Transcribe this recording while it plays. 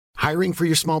Hiring for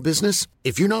your small business?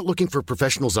 If you're not looking for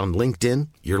professionals on LinkedIn,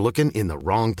 you're looking in the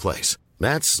wrong place.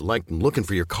 That's like looking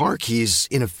for your car keys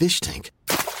in a fish tank.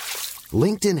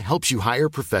 LinkedIn helps you hire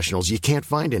professionals you can't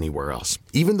find anywhere else,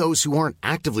 even those who aren't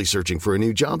actively searching for a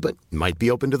new job but might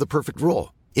be open to the perfect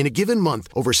role. In a given month,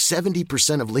 over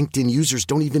 70% of LinkedIn users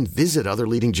don't even visit other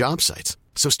leading job sites.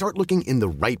 So start looking in the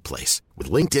right place.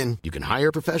 With LinkedIn, you can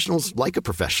hire professionals like a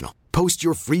professional. Post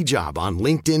your free job on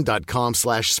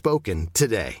linkedin.com/spoken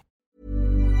today.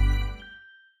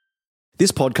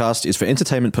 This podcast is for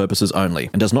entertainment purposes only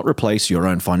and does not replace your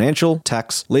own financial,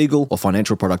 tax, legal, or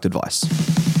financial product advice.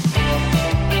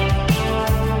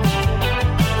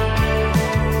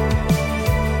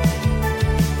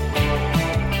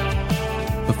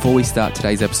 Before we start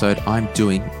today's episode, I'm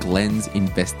doing Glenn's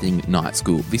Investing Night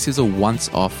School. This is a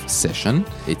once-off session.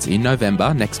 It's in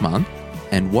November, next month.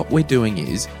 And what we're doing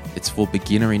is, it's for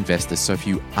beginner investors. So if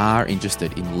you are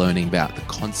interested in learning about the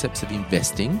concepts of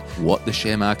investing, what the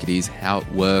share market is, how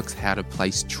it works, how to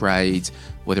place trades,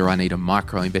 whether I need a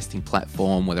micro investing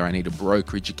platform, whether I need a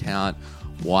brokerage account,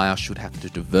 why I should have to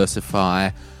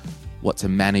diversify, what's a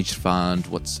managed fund,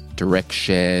 what's direct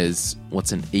shares,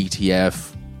 what's an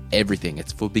ETF, everything.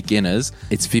 It's for beginners.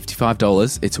 It's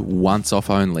 $55. It's once off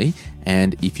only.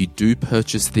 And if you do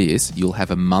purchase this, you'll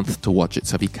have a month to watch it.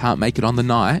 So if you can't make it on the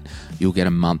night, you'll get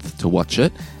a month to watch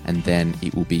it, and then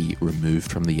it will be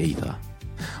removed from the ether.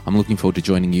 I'm looking forward to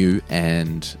joining you,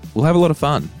 and we'll have a lot of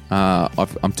fun.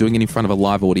 I'm doing it in front of a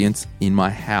live audience in my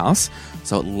house,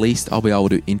 so at least I'll be able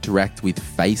to interact with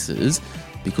faces,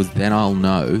 because then I'll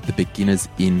know the beginners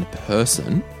in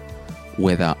person,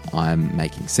 whether I'm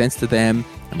making sense to them,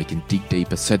 and we can dig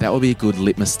deeper. So that will be a good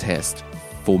litmus test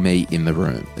for me in the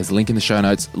room. There's a link in the show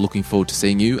notes. Looking forward to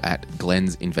seeing you at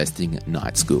Glenn's Investing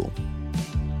Night School.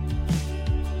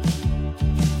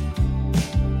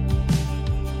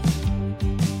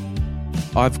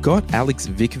 I've got Alex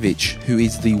Vikovich, who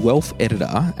is the wealth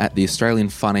editor at the Australian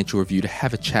Financial Review, to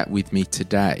have a chat with me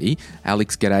today.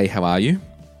 Alex, g'day, how are you?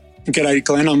 G'day,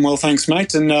 Glenn. I'm well, thanks,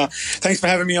 mate. And thanks for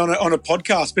having me on a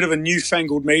podcast. Bit of a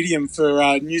newfangled medium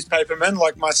for newspapermen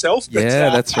like myself. But,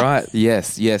 that's right.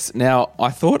 Yes. Now,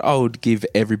 I thought I would give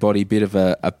everybody a bit of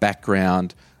a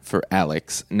background for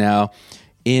Alex. Now,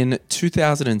 in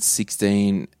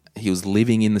 2016, he was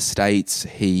living in the States.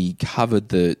 He covered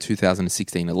the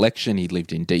 2016 election. He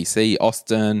lived in DC,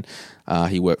 Austin.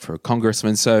 He worked for a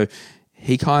congressman. So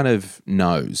he kind of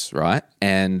knows, right?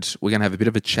 And we're going to have a bit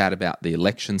of a chat about the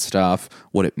election stuff,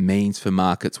 what it means for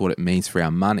markets, what it means for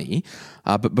our money.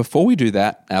 But before we do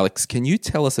that, Alex, can you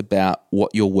tell us about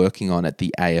what you're working on at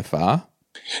the AFR?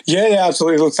 Yeah,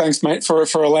 absolutely. Look, thanks, mate, for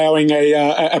allowing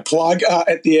a plug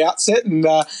at the outset. And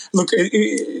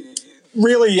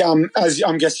really, as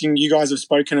I'm guessing you guys have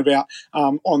spoken about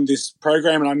on this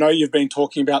program, and I know you've been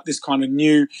talking about this kind of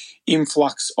new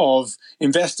influx of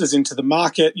investors into the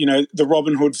market, you know, the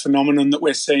Robinhood phenomenon that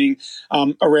we're seeing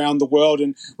around the world.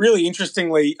 And really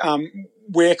interestingly,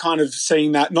 we're kind of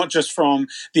seeing that not just from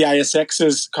the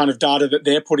ASX's kind of data that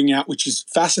they're putting out, which is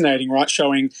fascinating, right?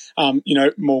 Showing,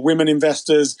 more women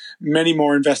investors, many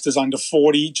more investors under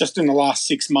 40 just in the last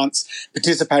 6 months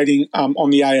participating on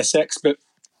the ASX. But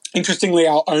interestingly,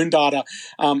 our own data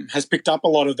has picked up a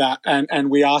lot of that, and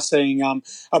we are seeing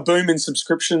a boom in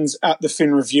subscriptions at the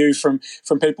Fin Review from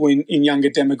people in younger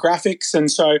demographics.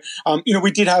 And so, we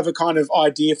did have a kind of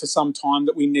idea for some time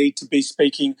that we need to be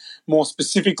speaking more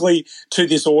specifically to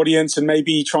this audience and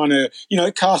maybe trying to,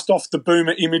 cast off the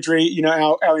boomer imagery.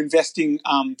 Our investing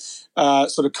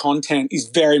sort of content is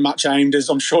very much aimed, as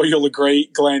I'm sure you'll agree,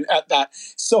 Glenn, at that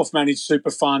self-managed super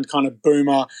fund kind of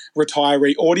boomer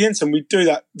retiree audience. And we do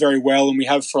that very well, and we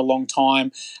have for a long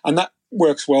time, and that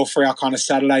works well for our kind of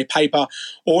Saturday paper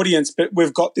audience. But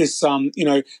we've got this, kind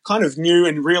of new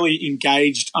and really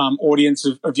engaged audience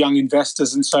of young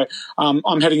investors. And so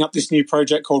I'm heading up this new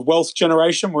project called Wealth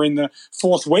Generation. We're in the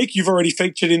 4th week. You've already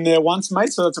featured in there once,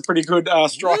 mate, so that's a pretty good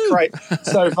strike rate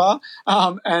so far.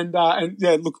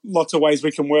 Look, lots of ways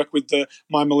we can work with the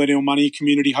My Millennial Money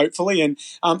community, hopefully. And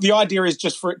the idea is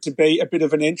just for it to be a bit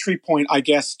of an entry point, I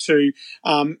guess, to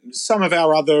some of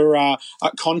our other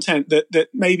content that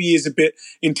maybe is a bit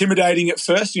intimidating at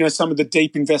first, some of the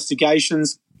deep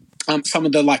investigations, some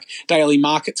of the daily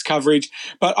markets coverage,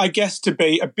 but I guess to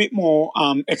be a bit more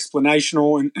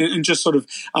explanational and just sort of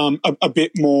a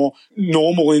bit more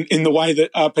normal in the way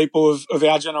that people of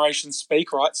our generation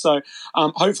speak, right? So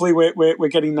hopefully we're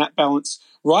getting that balance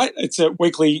right. It's a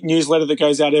weekly newsletter that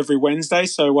goes out every Wednesday.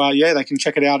 So, they can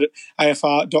check it out at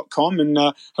afr.com and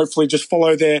hopefully just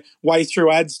follow their way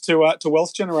through ads to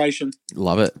Wealth Generation.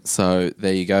 Love it. So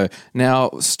there you go.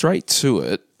 Now, straight to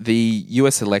it. the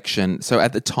US election, so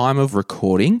at the time of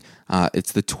recording,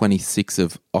 it's the 26th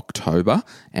of October,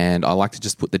 and I like to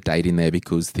just put the date in there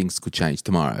because things could change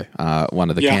tomorrow. One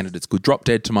of the candidates could drop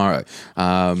dead tomorrow.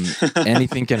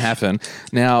 Anything can happen.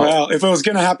 Now, well, if it was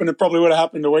going to happen, it probably would have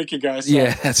happened a week ago. So.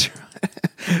 Yeah, that's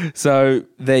right. So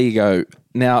there you go.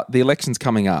 Now, the election's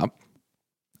coming up,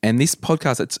 and this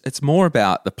podcast, it's more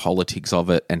about the politics of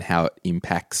it and how it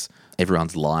impacts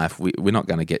everyone's life. We're not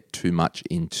going to get too much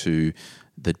into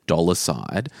the dollar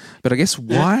side, but I guess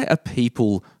why are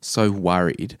people so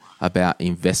worried about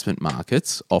investment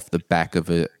markets off the back of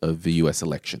the US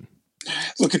election?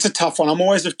 Look, it's a tough one. I'm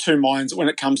always of two minds when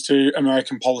it comes to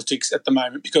American politics at the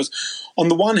moment because on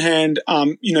the one hand,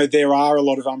 there are a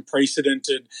lot of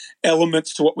unprecedented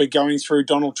elements to what we're going through.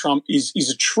 Donald Trump is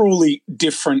a truly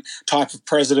different type of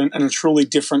president and a truly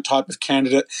different type of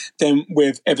candidate than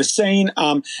we've ever seen.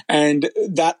 And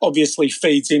that obviously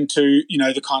feeds into,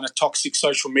 the kind of toxic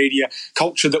social media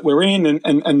culture that we're in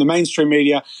and the mainstream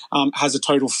media has a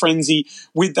total frenzy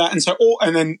with that.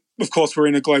 And then, of course, we're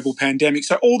in a global pandemic.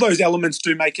 So all those elements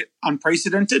do make it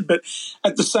unprecedented. But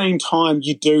at the same time,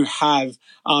 you do have,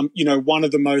 one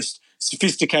of the most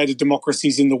sophisticated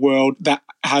democracies in the world that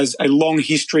has a long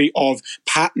history of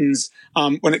patterns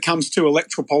when it comes to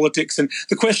electoral politics. And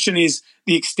the question is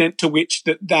the extent to which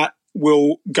that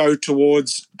will go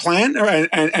towards plan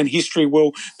and history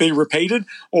will be repeated,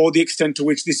 or the extent to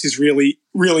which this is really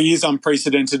is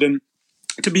unprecedented. And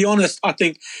to be honest, I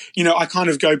think, I kind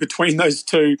of go between those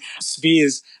two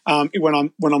spheres when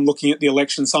I'm looking at the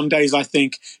election. Some days I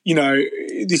think,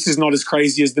 this is not as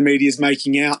crazy as the media is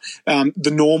making out.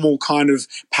 The normal kind of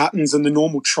patterns and the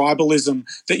normal tribalism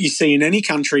that you see in any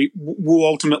country will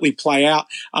ultimately play out,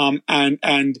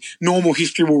 and normal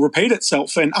history will repeat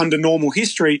itself. And under normal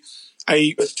history,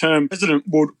 a term president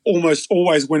would almost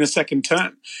always win a second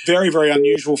term. Very, very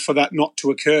unusual for that not to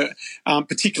occur,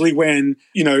 particularly when,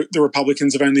 the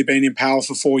Republicans have only been in power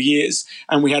for 4 years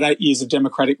and we had 8 years of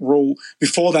Democratic rule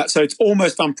before that. So it's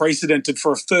almost unprecedented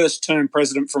for a first-term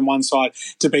president from one side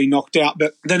to be knocked out.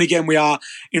 But then again, we are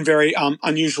in very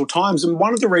unusual times. And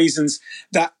one of the reasons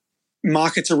that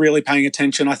markets are really paying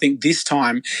attention, I think, this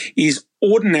time is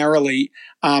ordinarily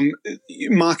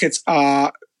markets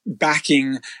are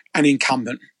backing an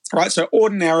incumbent, right? So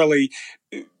ordinarily,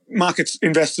 markets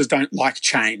investors don't like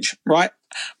change, right?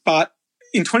 But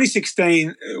in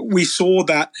 2016, we saw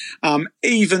that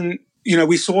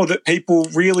we saw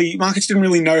that markets didn't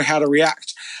really know how to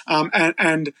react.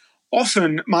 And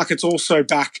often markets also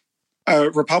back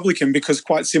a Republican because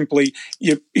quite simply,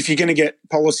 if you're going to get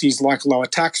policies like lower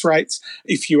tax rates,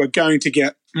 if you are going to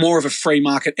get more of a free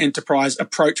market enterprise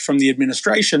approach from the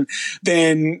administration,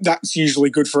 then that's usually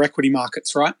good for equity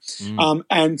markets, right?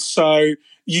 And so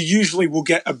you usually will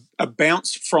get a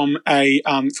bounce from a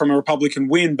Republican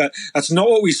win, but that's not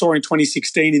what we saw in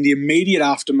 2016 in the immediate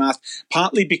aftermath,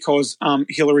 partly because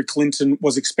Hillary Clinton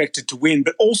was expected to win,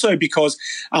 but also because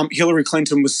Hillary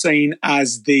Clinton was seen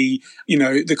as the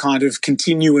kind of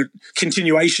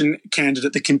continuation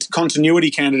candidate, the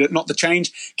continuity candidate, not the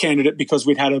change candidate, because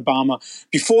we'd had Obama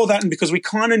before that and because we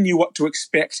kind of knew what to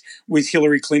expect with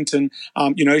Hillary Clinton.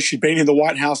 She'd been in the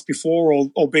White House before,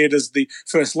 albeit as the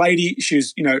First Lady. She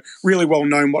was, really well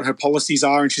known what her policies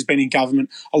are, and she's been in government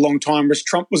a long time, whereas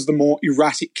Trump was the more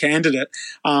erratic candidate,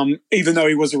 even though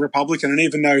he was a Republican and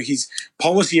even though his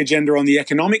policy agenda on the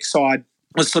economic side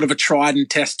was sort of a tried and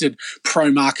tested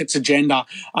pro-markets agenda.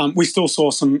 We still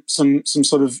saw some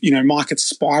sort of, market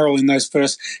spiral in those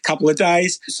first couple of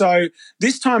days. So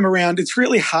this time around, it's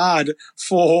really hard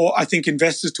for, I think,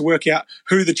 investors to work out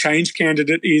who the change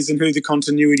candidate is and who the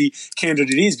continuity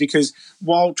candidate is, because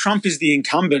while Trump is the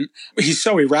incumbent, he's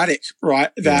so erratic, right,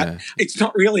 that it's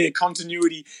not really a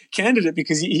continuity candidate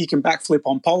because he can backflip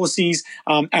on policies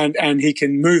and he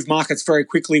can move markets very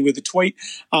quickly with a tweet,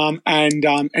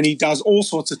 and he does all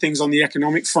sorts of things on the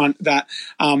economic front that,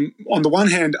 on the one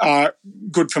hand, are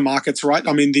good for markets, right?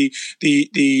 I mean,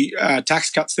 the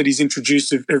tax cuts that he's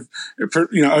introduced have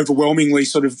overwhelmingly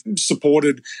sort of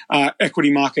supported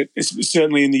equity market,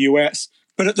 certainly in the US.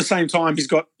 But at the same time, he's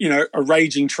got, a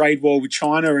raging trade war with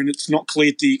China, and it's not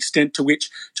clear the extent to which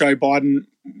Joe Biden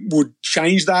would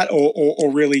change that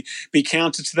or really be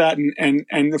counter to that.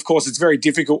 And of course, it's very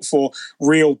difficult for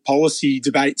real policy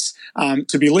debates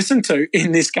to be listened to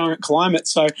in this current climate.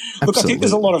 So, look, I think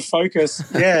there's a lot of focus.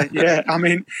 Yeah. I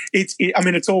mean, it's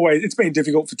been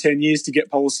difficult for 10 years to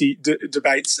get policy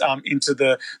debates into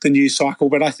the news cycle.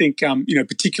 But I think,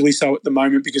 particularly so at the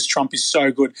moment because Trump is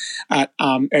so good at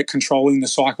controlling the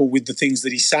cycle with the things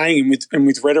that he's saying and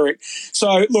with rhetoric.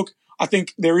 So, look, I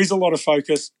think there is a lot of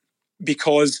focus,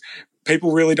 because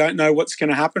people really don't know what's going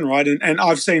to happen, right? And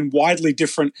I've seen widely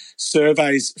different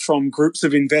surveys from groups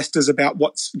of investors about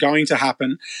what's going to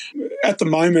happen. At the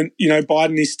moment,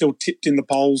 Biden is still tipped in the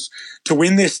polls to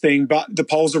win this thing, but the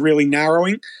polls are really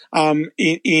narrowing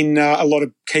in a lot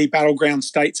of key battleground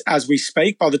states as we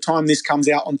speak. By the time this comes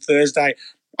out on Thursday,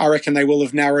 I reckon they will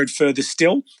have narrowed further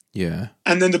still. Yeah.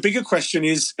 And then the bigger question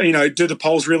is, do the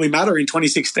polls really matter? In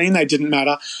 2016, they didn't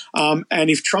matter. And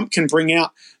if Trump can bring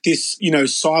out this,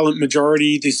 silent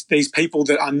majority, these people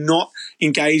that are not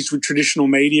engaged with traditional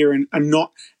media and are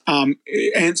not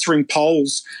answering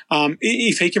polls,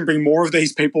 if he can bring more of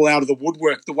these people out of the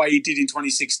woodwork the way he did in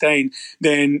 2016,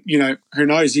 then, who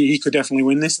knows, he could definitely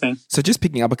win this thing. So just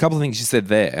picking up a couple of things you said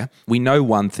there, we know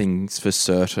one thing's for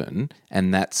certain,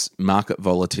 and that's market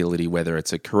volatility, whether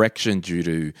it's a correction due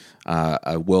to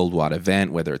a worldwide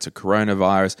event, whether it's a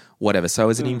coronavirus, whatever. So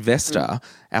as an investor,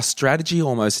 our strategy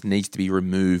almost needs to be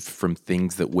removed from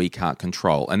things that we can't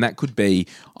control. And that could be,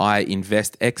 I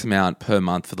invest X amount per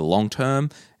month for the long term,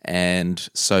 and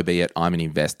so be it, I'm an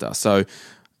investor. So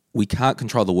we can't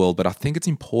control the world, but I think it's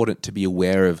important to be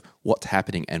aware of what's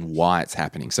happening and why it's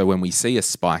happening. So when we see a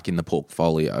spike in the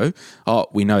portfolio,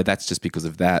 we know that's just because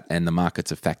of that, and the markets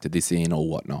have factored this in or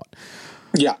whatnot.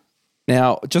 Yeah.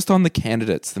 Now, just on the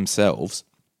candidates themselves,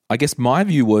 I guess my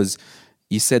view was,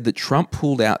 you said that Trump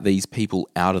pulled out these people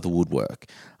out of the woodwork.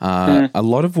 A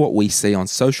lot of what we see on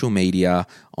social media,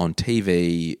 on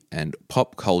TV and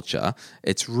pop culture,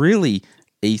 it's really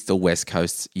East or West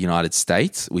Coast United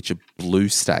States, which are blue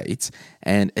states,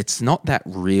 and it's not that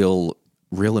real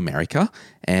America.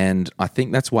 And I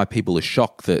think that's why people are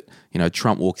shocked that,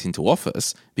 Trump walks into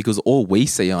office, because all we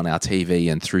see on our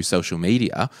TV and through social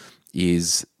media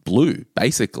is blue,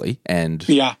 basically, and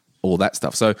all that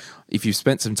stuff. So if you've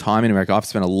spent some time in America, I've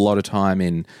spent a lot of time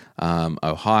in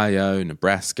Ohio,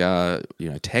 Nebraska,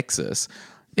 Texas,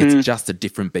 it's just a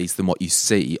different beast than what you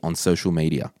see on social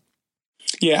media.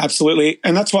 Yeah, absolutely.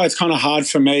 And that's why it's kind of hard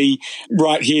for me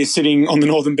right here sitting on the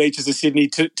northern beaches of Sydney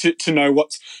to know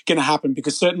what's going to happen,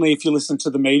 because certainly if you listen to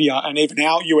the media, and even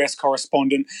our US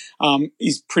correspondent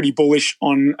is pretty bullish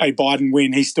on a Biden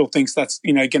win. He still thinks that's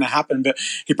going to happen, but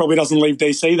he probably doesn't leave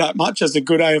DC that much. As a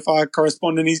good AFR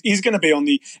correspondent, he's going to be on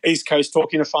the East Coast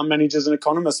talking to fund managers and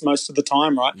economists most of the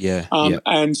time, right? Yeah.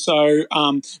 And so,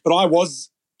 but I was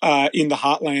in the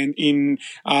heartland in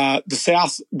the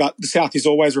South, but the South is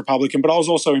always Republican. But I was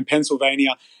also in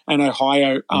Pennsylvania and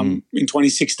Ohio in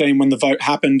 2016 when the vote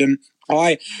happened. And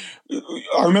I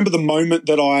remember the moment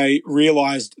that I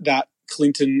realized that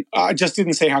Clinton, I just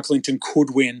didn't see how Clinton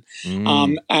could win.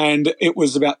 And it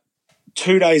was about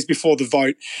 2 days before the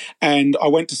vote, and I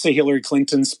went to see Hillary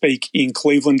Clinton speak in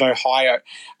Cleveland, Ohio,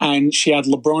 and she had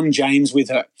LeBron James with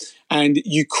her. And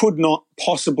you could not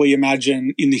possibly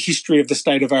imagine in the history of the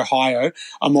state of Ohio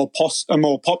a more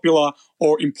popular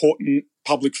or important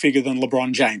public figure than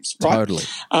LeBron James, right? Totally.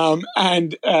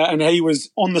 And he was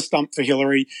on the stump for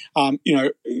Hillary,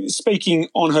 speaking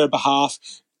on her behalf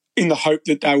in the hope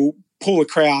that they will pull a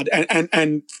crowd.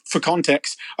 And for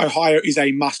context, Ohio is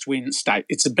a must-win state.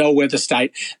 It's a bellwether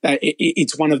state.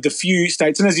 It's one of the few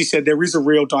states, and as you said, there is a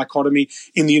real dichotomy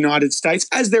in the United States,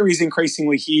 as there is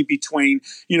increasingly here between,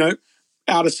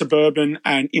 outer suburban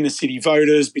and inner city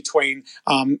voters, between,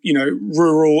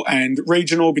 rural and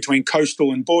regional, between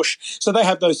coastal and bush. So they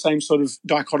have those same sort of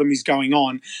dichotomies going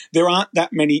on. There aren't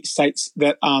that many states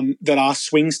that are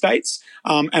swing states,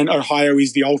 and Ohio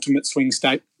is the ultimate swing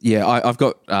state. Yeah, I've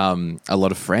got a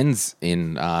lot of friends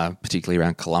in, particularly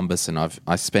around Columbus, and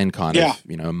I spend kind of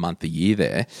a month a year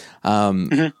there,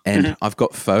 and I've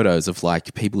got photos of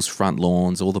like people's front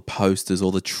lawns, all the posters,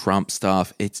 all the Trump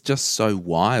stuff. It's just so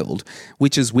wild,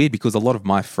 which is weird because a lot of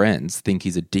my friends think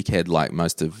he's a dickhead like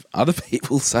most of other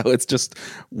people, so it's just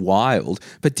wild.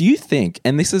 But do you think,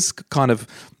 and this is kind of,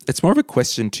 it's more of a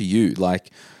question to you,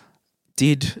 like,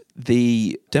 did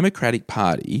the Democratic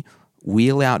Party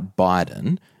wheel out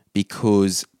Biden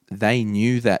because they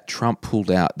knew that Trump pulled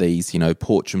out these,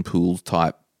 Porch and Pool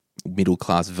type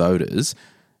middle-class voters,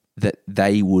 that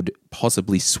they would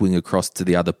possibly swing across to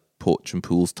the other Porch and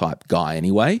Pools type guy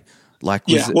anyway?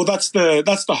 Well, that's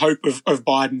the hope of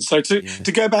Biden. So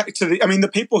to go back to the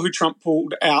people who Trump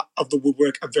pulled out of the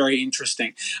woodwork are very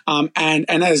interesting. And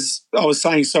as I was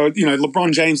saying, so,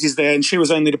 LeBron James is there, and she was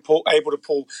only able to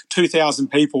pull 2,000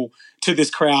 people to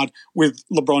this crowd with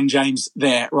LeBron James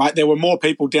there, right? There were more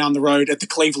people down the road at the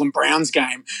Cleveland Browns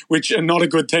game, which are not a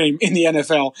good team in the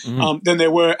NFL, than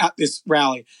there were at this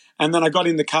rally. And then I got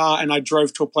in the car and I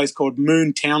drove to a place called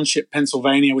Moon Township,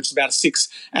 Pennsylvania, which is about a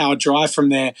 6-hour drive from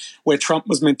there, where Trump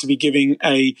was meant to be giving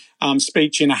a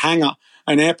speech in a hangar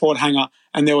an airport hangar,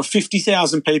 and there were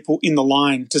 50,000 people in the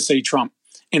line to see Trump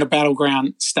in a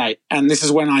battleground state. And this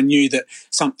is when I knew that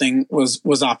something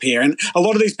was up here. And a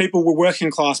lot of these people were working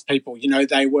class people. You know,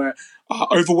 they were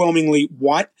overwhelmingly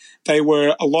white. They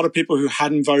were a lot of people who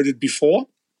hadn't voted before.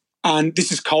 And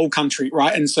this is coal country,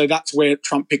 right? And so that's where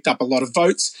Trump picked up a lot of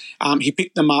votes. He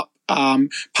picked them up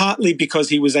partly because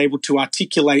he was able to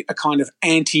articulate a kind of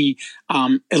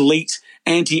anti-elite,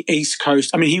 anti-East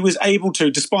Coast. I mean, he was able to,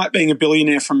 despite being a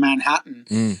billionaire from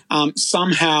Manhattan,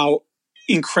 somehow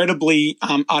incredibly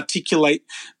articulate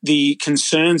the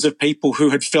concerns of people who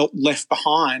had felt left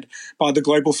behind by the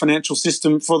global financial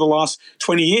system for the last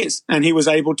 20 years. And he was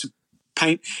able to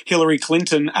paint Hillary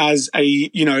Clinton as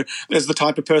as the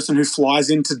type of person who flies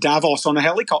into Davos on a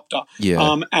helicopter,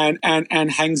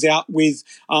 and hangs out with,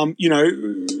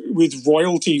 with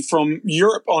royalty from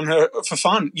Europe on her for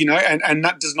fun, and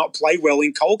that does not play well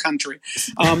in coal country.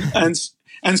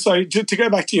 And so to go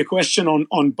back to your question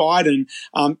on Biden,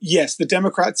 yes, the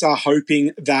Democrats are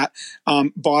hoping that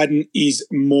Biden is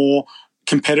more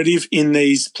competitive in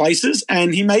these places,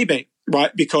 and he may be.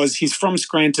 Right, because he's from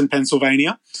Scranton,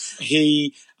 Pennsylvania.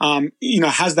 He,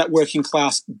 has that working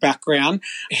class background.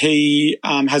 He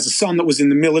has a son that was in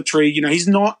the military. He's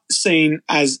not seen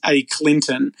as a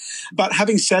Clinton. But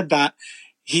having said that,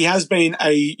 he has been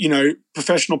a,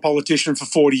 professional politician for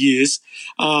 40 years.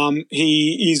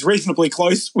 He is reasonably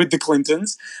close with the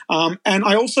Clintons. And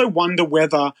I also wonder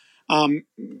whether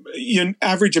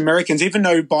average Americans, even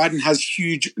though Biden has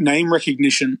huge name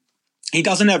recognition, he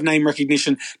doesn't have name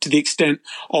recognition to the extent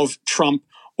of Trump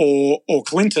or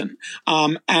Clinton.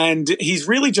 And he's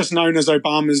really just known as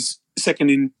Obama's second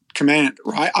in command,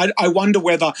 right? I wonder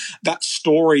whether that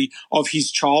story of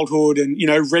his childhood and,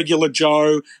 regular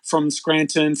Joe from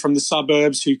Scranton, from the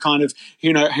suburbs, who kind of,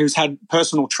 who's had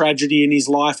personal tragedy in his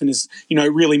life and has,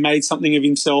 really made something of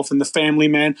himself, and the family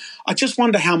man. I just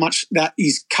wonder how much that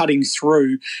is cutting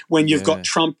through when you've got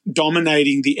Trump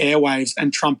dominating the airwaves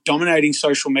and Trump dominating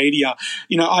social media.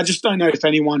 I just don't know if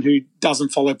anyone who doesn't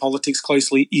follow politics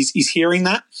closely is hearing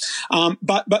that.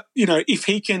 But if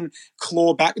he can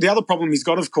claw back, the other problem he's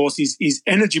got, of course, is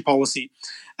energy policy.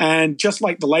 And just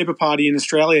like the Labor Party in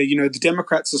Australia, the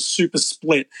Democrats are super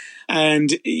split. And,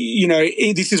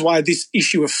 this is why this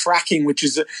issue of fracking, which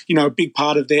is, a big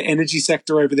part of their energy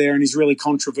sector over there and is really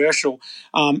controversial.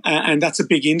 And that's a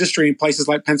big industry in places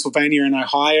like Pennsylvania and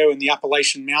Ohio and the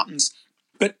Appalachian Mountains.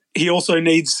 But he also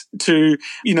needs to,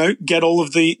 get all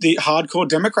of the hardcore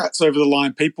Democrats over the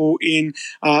line, people in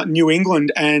New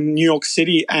England and New York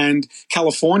City and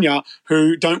California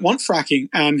who don't want fracking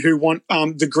and who want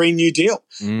the Green New Deal,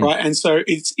 right? And so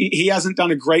he hasn't done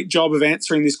a great job of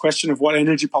answering this question of what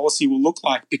energy policy will look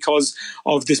like because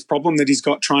of this problem that he's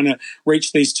got trying to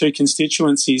reach these two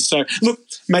constituencies. So, look,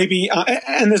 maybe,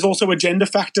 and there's also a gender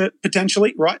factor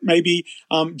potentially, right? Maybe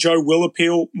Joe will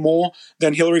appeal more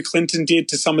than Hillary Clinton did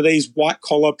to some of these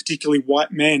white-collar, particularly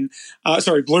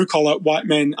blue-collar white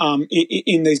men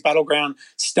in these battleground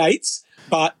states.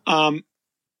 But I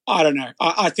don't know.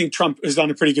 I think Trump has done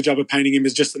a pretty good job of painting him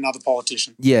as just another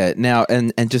politician. Yeah. Now,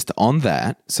 and just on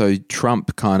that, so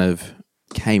Trump kind of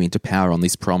came into power on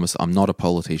this promise, I'm not a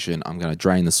politician, I'm going to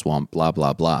drain the swamp, blah,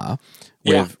 blah, blah.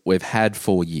 We've had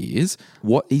 4 years.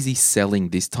 What is he selling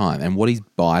this time? And what is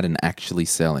Biden actually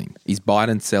selling? Is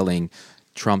Biden selling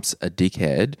Trump's a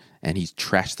dickhead and he's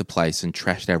trashed the place and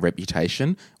trashed our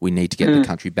reputation? We need to get the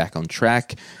country back on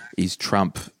track. Is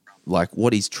Trump,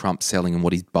 what is Trump selling and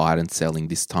what is Biden selling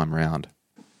this time around?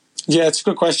 Yeah, it's a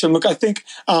good question. Look, I think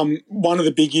one of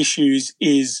the big issues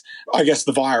is, I guess,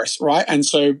 the virus, right? And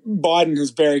so Biden has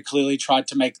very clearly tried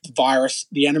to make the virus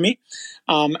the enemy.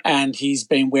 And he's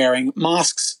been wearing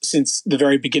masks since the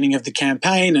very beginning of the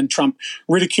campaign, and Trump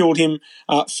ridiculed him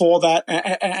for that.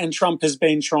 And Trump has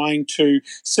been trying to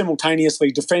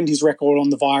simultaneously defend his record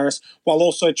on the virus while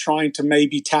also trying to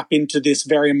maybe tap into this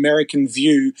very American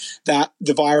view that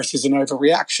the virus is an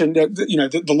overreaction.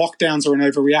 The lockdowns are an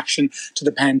overreaction to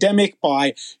the pandemic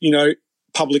by,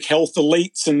 public health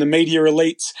elites and the media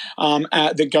elites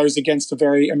that goes against a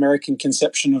very American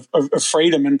conception of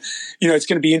freedom. And, it's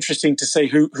going to be interesting to see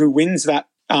who wins that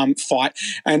fight.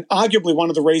 And arguably one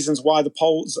of the reasons why the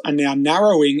polls are now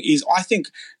narrowing is I think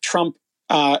Trump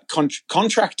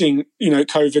contracting,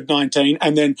 COVID-19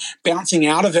 and then bouncing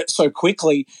out of it so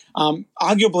quickly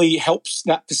arguably helps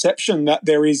that perception that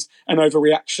there is an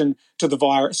overreaction to the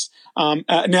virus.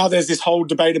 Now there's this whole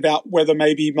debate about whether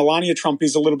maybe Melania Trump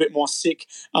is a little bit more sick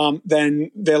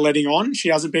than they're letting on. She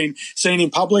hasn't been seen in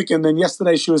public, and then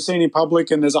yesterday she was seen in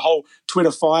public, and there's a whole Twitter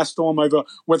firestorm over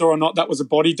whether or not that was a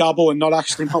body double and not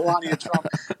actually Melania Trump.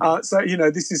 So,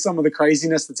 this is some of the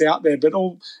craziness that's out there. But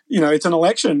it's an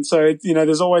election, so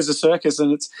there's always a circus,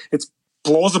 and it's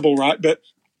plausible, right? But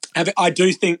I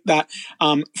do think that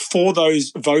for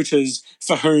those voters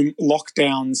for whom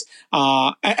lockdowns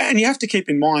are, and you have to keep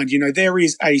in mind, there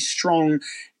is a strong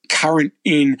current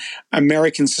in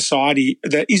American society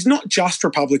that is not just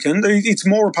Republican. It's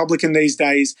more Republican these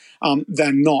days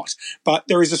than not. But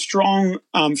there is a strong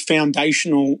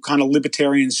foundational kind of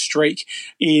libertarian streak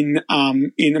in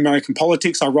American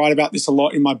politics. I write about this a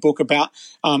lot in my book about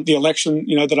the election,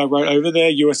 that I wrote over there,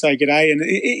 USA G'day, and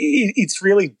it's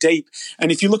really deep.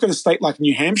 And if you look at a state like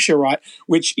New Hampshire, right,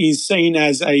 which is seen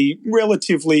as a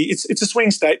relatively, it's a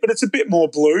swing state, but it's a bit more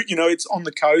blue. It's on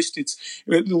the coast. It's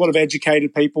a lot of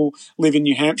educated people live in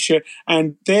New Hampshire,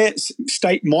 and their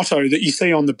state motto that you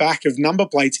see on the back of number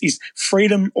plates is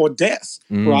freedom or death,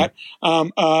 right?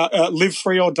 Live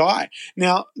free or die.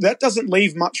 Now, that doesn't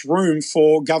leave much room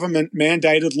for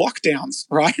government-mandated lockdowns,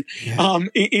 right? Yeah.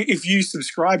 If you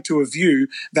subscribe to a view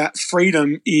that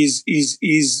freedom is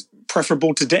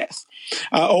preferable to death.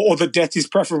 Or that death is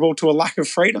preferable to a lack of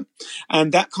freedom.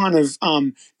 And that kind of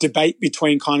debate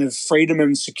between kind of freedom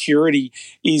and security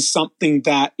is something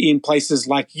that in places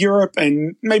like Europe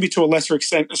and maybe to a lesser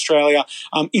extent Australia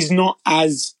is not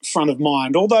as front of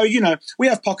mind. Although, we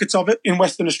have pockets of it in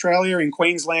Western Australia, in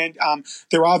Queensland.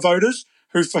 There are voters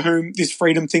for whom this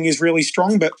freedom thing is really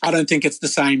strong, but I don't think it's the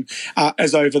same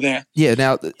as over there. Yeah,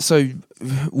 now, so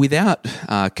without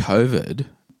COVID,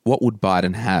 what would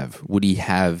Biden have? Would he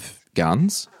have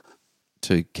guns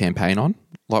to campaign on?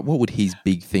 Like, what would his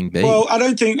big thing be? Well, I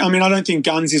don't think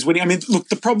guns is winning. Look,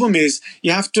 the problem is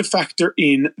you have to factor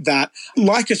in that,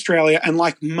 like Australia and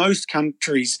like most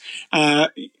countries,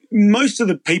 most of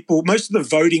the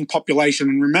voting population,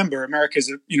 and remember, America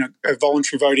is a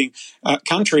voluntary voting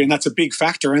country, and that's a big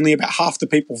factor. Only about half the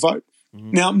people vote.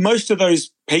 Now, most of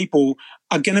those people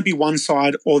are going to be one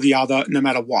side or the other, no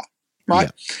matter what.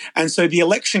 Right. Yeah. And so the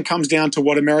election comes down to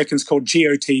what Americans call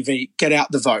GOTV, get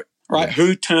out the vote, right? Yeah.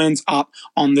 Who turns up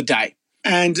on the day.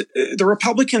 And the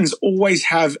Republicans always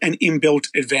have an inbuilt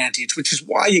advantage, which is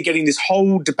why you're getting this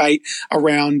whole debate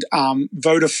around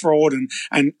voter fraud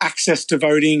and access to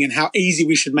voting and how easy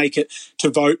we should make it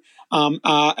to vote. In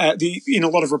a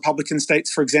lot of Republican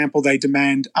states, for example, they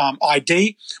demand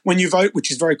ID when you vote, which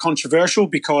is very controversial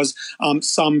because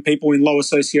some people in lower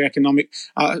socioeconomic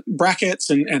brackets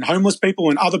and homeless people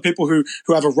and other people who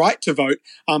have a right to vote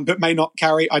but may not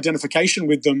carry identification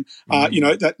with them,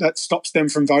 that stops them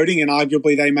from voting, and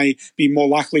arguably they may be more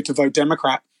likely to vote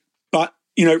Democrat. But,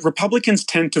 Republicans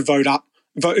tend to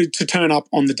to turn up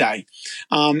on the day.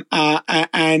 And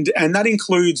that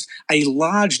includes a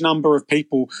large number of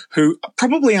people who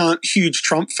probably aren't huge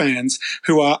Trump fans,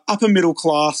 who are upper middle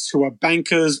class, who are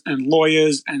bankers and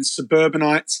lawyers and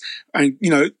suburbanites and,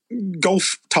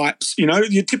 golf types,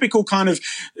 your typical kind of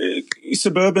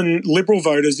suburban liberal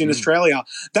voters in Australia.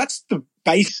 That's the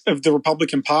base of the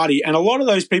Republican Party. And a lot of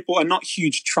those people are not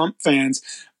huge Trump fans,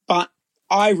 but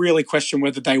I really question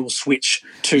whether they will switch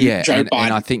to Joe Biden.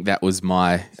 And I think that was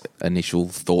my initial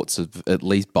thoughts of at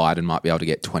least Biden might be able to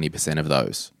get 20% of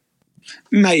those.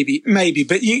 Maybe.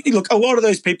 But look, a lot of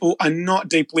those people are not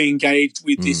deeply engaged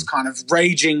with this kind of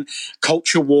raging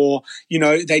culture war.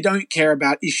 They don't care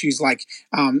about issues like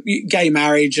gay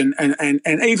marriage and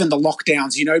even the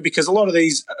lockdowns, because a lot of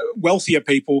these wealthier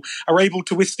people are able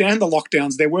to withstand the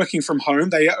lockdowns. They're working from home.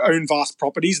 They own vast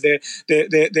properties. They're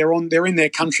in their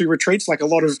country retreats like a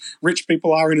lot of rich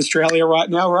people are in Australia right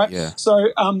now, right? Yeah.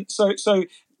 So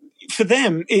for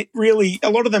them, a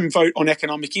lot of them vote on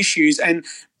economic issues. And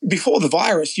before the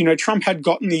virus, Trump had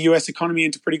gotten the US economy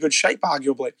into pretty good shape,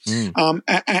 arguably.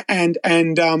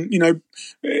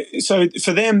 So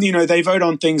for them, they vote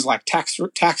on things like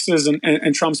taxes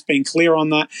and Trump's being clear on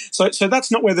that. So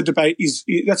that's not where the debate is.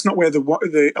 That's not where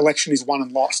the election is won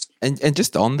and lost. And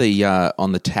just on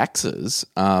the taxes,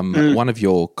 one of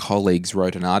your colleagues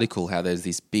wrote an article how there's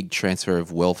this big transfer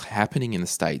of wealth happening in the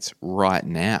States right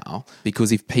now,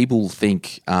 because if people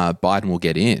think Biden will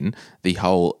get in, the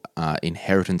whole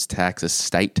inheritance tax,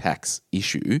 estate tax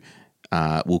issue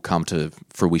will come to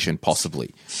fruition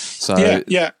possibly. So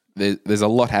there's a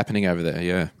lot happening over there,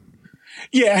 yeah.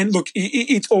 Yeah, and look,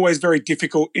 it's always very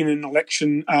difficult in an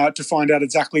election to find out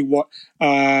exactly what,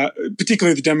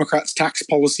 particularly the Democrats' tax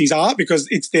policies are, because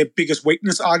it's their biggest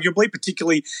weakness, arguably,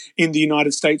 particularly in the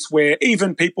United States, where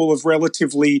even people of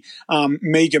relatively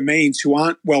meager means who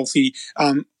aren't wealthy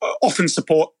often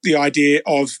support the idea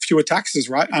of fewer taxes,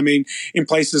 right? I mean, in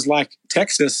places like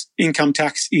Texas, income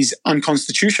tax is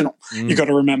unconstitutional. You got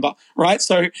to remember, right?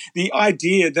 So the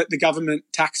idea that the government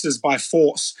taxes by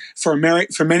force for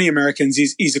many Americans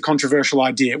is a controversial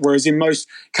idea, whereas in most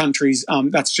countries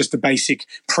that's just the basic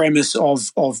premise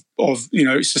of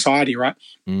society, right?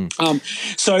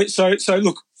 So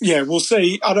look, yeah, we'll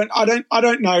see. I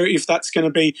don't know if that's going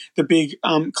to be the big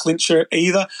clincher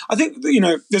either. I think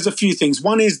there's a few things.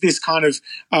 One is this kind of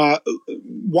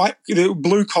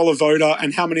blue collar voter,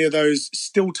 and how many of those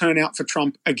still turn out for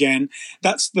Trump again.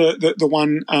 That's the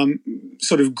one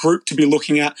sort of group to be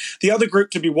looking at. The other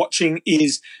group to be watching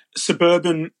is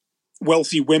suburban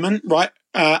wealthy women, right,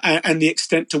 and the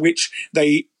extent to which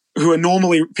people who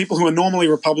are normally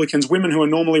Republicans, women who are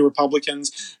normally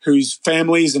Republicans, whose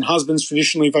families and husbands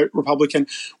traditionally vote Republican,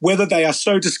 whether they are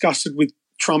so disgusted with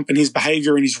Trump and his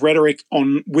behavior and his rhetoric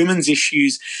on women's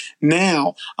issues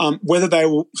now, whether they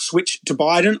will switch to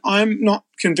Biden. I'm not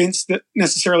convinced that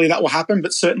necessarily that will happen,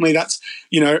 but certainly that's,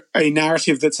 a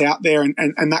narrative that's out there,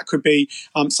 and that could be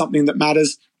something that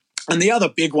matters. And the other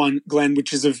big one, Glenn,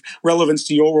 which is of relevance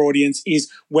to your audience,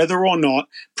 is whether or not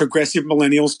progressive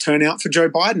millennials turn out for Joe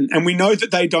Biden. And we know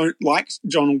that they don't like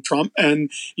Donald Trump.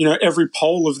 And, every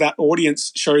poll of that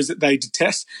audience shows that they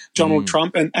detest Donald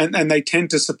Trump and they tend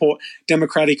to support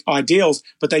Democratic ideals.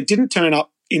 But they didn't turn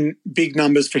up in big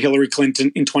numbers for Hillary Clinton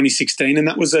in 2016, and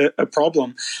that was a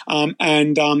problem.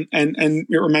 And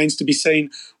it remains to be seen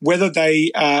whether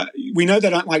we know they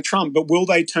don't like Trump, but will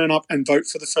they turn up and vote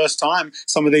for the first time,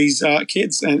 some of these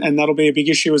kids? And that'll be a big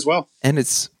issue as well. And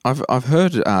I've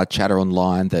heard chatter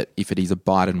online that if it is a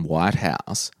Biden White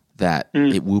House, that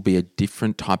it will be a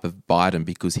different type of Biden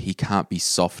because he can't be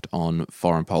soft on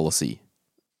foreign policy.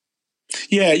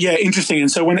 Yeah, interesting.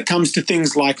 And so when it comes to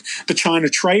things like the China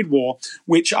trade war,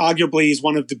 which arguably is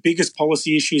one of the biggest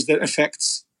policy issues that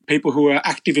affects people who are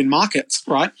active in markets,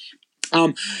 right?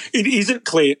 It isn't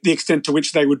clear the extent to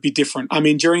which they would be different. I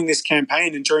mean, during this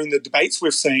campaign and during the debates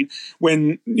we've seen,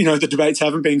 when, the debates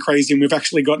haven't been crazy and we've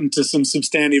actually gotten to some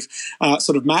substantive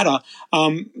sort of matter,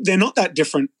 they're not that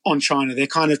different on China. They're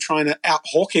kind of trying to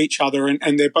out-hawk each other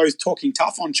and they're both talking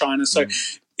tough on China. So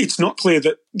it's not clear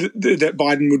that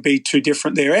Biden would be too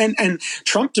different there. And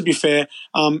Trump, to be fair,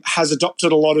 has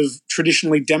adopted a lot of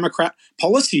traditionally Democrat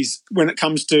policies when it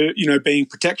comes to, being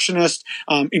protectionist,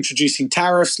 introducing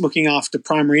tariffs, looking after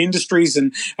primary industries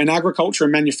and agriculture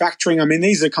and manufacturing. I mean,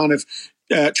 these are kind of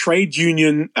trade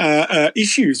union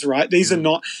issues, right? These are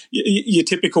not your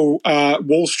typical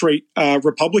Wall Street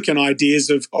Republican ideas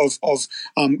of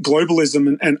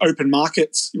globalism and open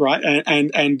markets, right?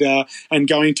 And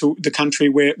going to the country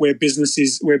where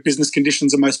business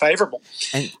conditions are most favorable.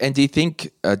 And do you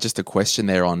think just a question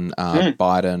there on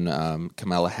Biden,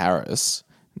 Kamala Harris?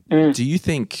 Do you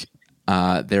think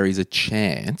there is a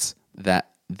chance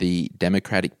that the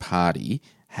Democratic Party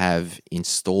have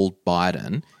installed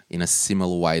Biden in a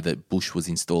similar way that Bush was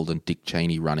installed and Dick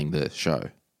Cheney running the show?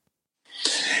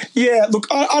 Yeah, look,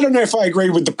 I don't know if I agree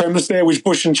with the premise there with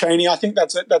Bush and Cheney. I think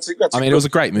that's I mean, it was a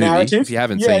great movie. Narrative. If you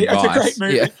haven't seen it's Vice. a great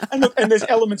movie. Yeah. And there's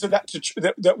elements of that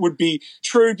that would be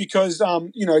true because,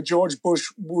 George Bush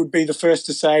would be the first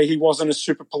to say he wasn't a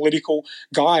super political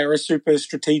guy or a super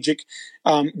strategic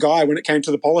guy when it came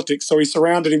to the politics. So he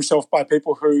surrounded himself by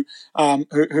people who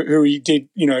he did,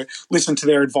 listen to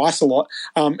their advice a lot.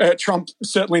 Trump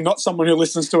certainly not someone who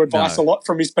listens to advice a lot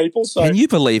from his people. So can you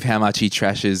believe how much he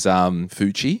trashes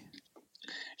Fauci?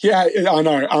 Yeah, I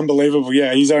know. Unbelievable.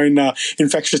 Yeah, his own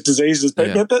infectious diseases. But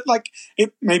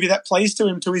maybe that plays to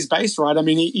him, to his base, right? I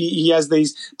mean, he has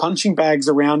these punching bags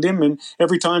around him, and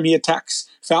every time he attacks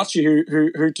Fauci,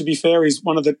 who to be fair is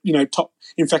one of the top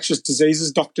infectious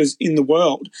diseases doctors in the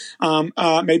world,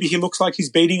 maybe he looks like he's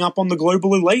beating up on the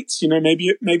global elites.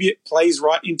 Maybe it plays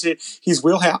right into his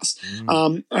wheelhouse.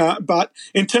 But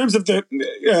in terms of the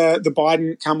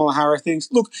Biden Kamala Harris things,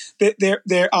 look,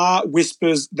 there are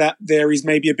whispers that there is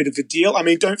maybe a bit of a deal. I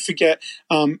mean, don't forget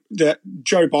that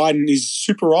Joe Biden is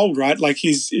super old, right? Like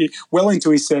he's well into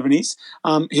his 70s.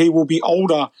 He will be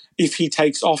older if he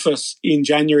takes office in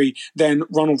January than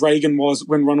Ronald Reagan was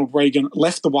when Ronald Reagan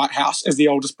left the White House as the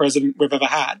oldest president we've ever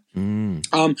had.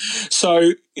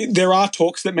 So there are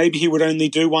talks that maybe he would only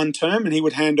do one term and he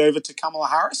would hand over to Kamala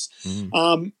Harris.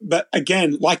 But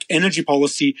again, like energy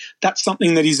policy, that's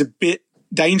something that is a bit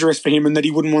dangerous for him and that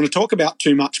he wouldn't want to talk about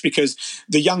too much, because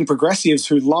the young progressives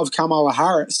who love Kamala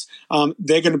Harris,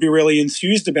 they're going to be really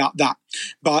enthused about that.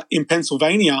 But in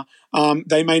Pennsylvania,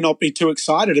 they may not be too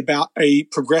excited about a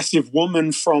progressive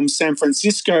woman from San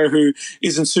Francisco who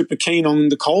isn't super keen on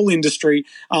the coal industry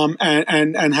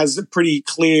and has a pretty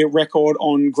clear record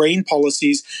on green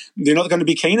policies. They're not going to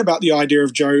be keen about the idea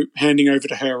of Joe handing over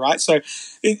to her, right? So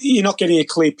you're not getting a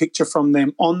clear picture from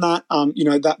them on that.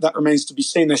 That remains to be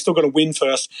seen. They've still got to win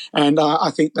first, and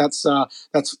I think that's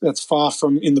far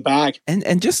from in the bag.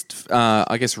 And just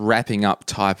I guess wrapping up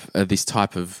this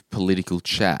type of political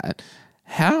chat.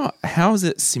 How is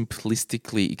it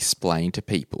simplistically explained to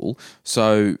people?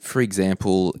 So, for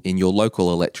example, in your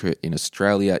local electorate in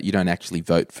Australia, you don't actually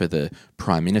vote for the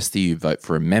Prime Minister, you vote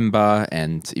for a member,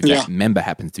 and if that member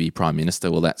happens to be Prime Minister,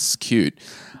 well, that's cute.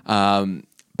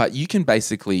 But you can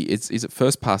basically, is it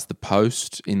first past the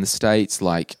post in the States,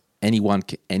 like anyone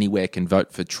anywhere can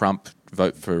vote for Trump,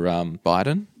 vote for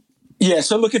Biden? Yeah,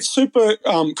 so look, it's super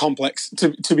complex,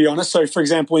 to be honest. So, for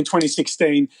example, in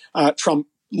 2016, Trump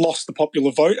lost the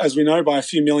popular vote, as we know, by a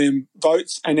few million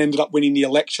votes and ended up winning the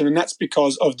election. And that's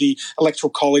because of the electoral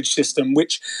college system,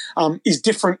 which is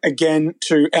different again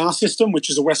to our system, which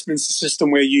is a Westminster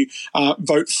system where you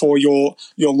vote for your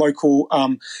local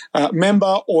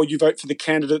member, or you vote for the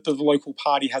candidate that the local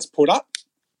party has put up.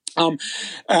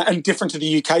 And different to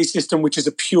the UK system, which is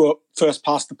a pure first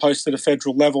past the post at a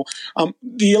federal level.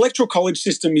 The electoral college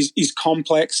system is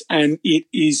complex, and it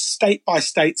is state by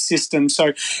state system.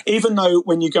 So even though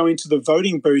when you go into the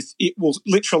voting booth, it will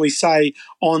literally say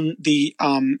on the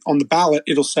ballot,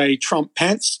 it'll say Trump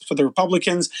Pence for the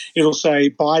Republicans, it'll say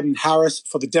Biden Harris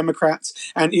for the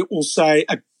Democrats, and it will say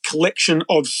a collection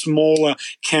of smaller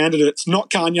candidates,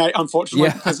 not Kanye, unfortunately,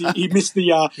 because he missed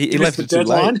the he left the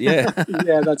deadline. Yeah,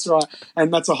 yeah, that's right,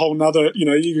 and that's a whole nother.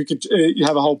 You could you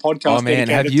have a whole podcast. Oh man,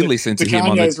 have you listened to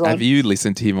him Have you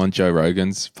listened to him on Joe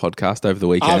Rogan's podcast over the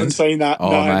weekend? I haven't seen that. Oh,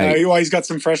 no. He's got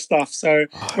some fresh stuff. So,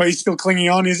 he's still clinging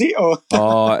on, is he? Or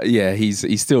yeah,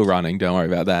 he's still running. Don't worry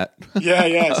about that.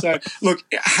 yeah. So, look,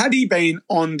 had he been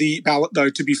on the ballot, though,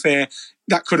 to be fair,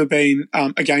 that could have been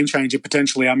a game changer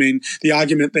potentially. I mean, the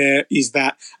argument there is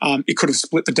that it could have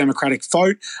split the Democratic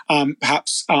vote.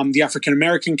 Perhaps the African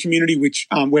American community, which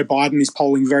where Biden is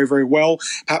polling very, very well.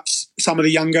 Perhaps some of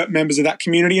the younger members of that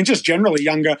community, and just generally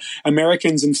younger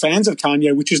Americans and fans of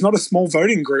Kanye, which is not a small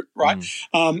voting group, right?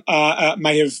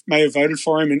 May have voted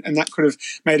for him, and that could have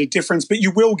made a difference. But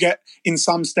you will get in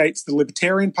some states the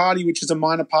Libertarian Party, which is a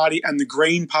minor party, and the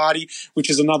Green Party, which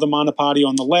is another minor party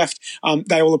on the left.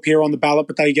 They all appear on the ballot,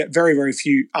 but they get very, very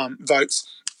few votes.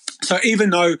 So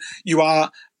even though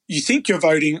you think you're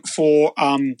voting for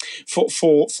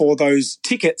those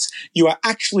tickets, you are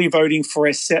actually voting for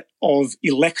a set of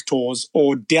electors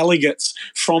or delegates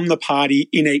from the party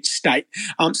in each state.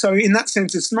 So in that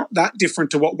sense, it's not that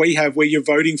different to what we have, where you're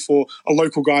voting for a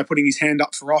local guy putting his hand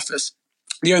up for office.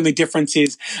 The only difference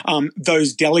is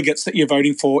those delegates that you're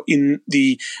voting for in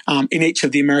each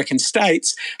of the American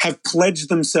states have pledged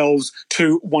themselves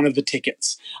to one of the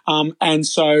tickets, and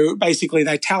so basically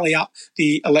they tally up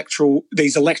these electoral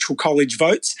college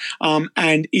votes,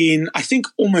 and in I think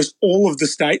almost all of the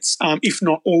states, if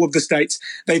not all of the states,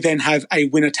 they then have a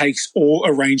winner takes all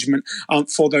arrangement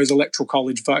for those electoral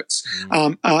college votes.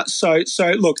 So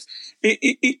look.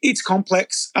 It's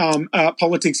complex.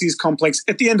 Politics is complex.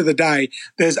 At the end of the day,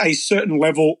 there's a certain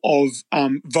level of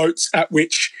votes at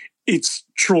which it's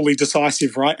truly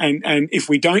decisive, right? And if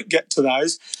we don't get to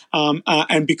those,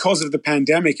 and because of the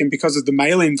pandemic and because of the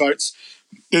mail-in votes,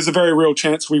 there's a very real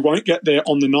chance we won't get there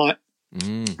on the night.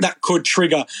 That could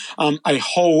trigger a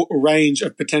whole range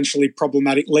of potentially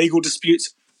problematic legal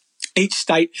disputes. Each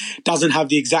state doesn't have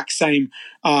the exact same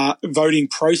voting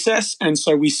process, and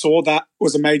so we saw that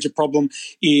was a major problem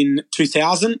in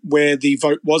 2000, where the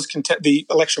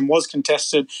election was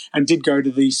contested and did go to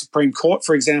the Supreme Court,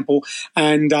 for example,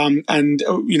 and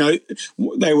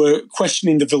they were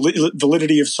questioning the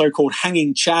validity of so-called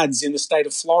hanging chads in the state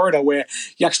of Florida, where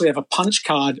you actually have a punch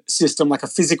card system, like a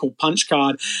physical punch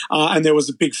card, and there was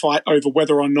a big fight over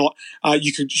whether or not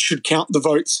you should count the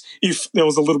votes if there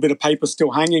was a little bit of paper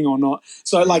still hanging or not.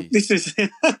 So, this is,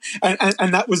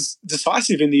 and that was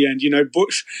decisive in the end.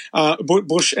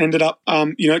 Bush ended up,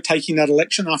 taking that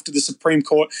election after the Supreme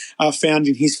Court found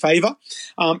in his favor.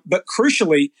 But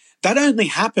crucially,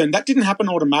 that didn't happen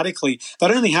automatically.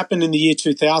 That only happened in the year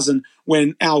 2000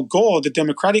 when Al Gore, the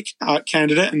Democratic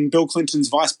candidate and Bill Clinton's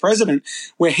vice president,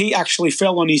 where he actually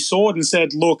fell on his sword and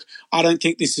said, look, I don't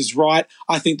think this is right.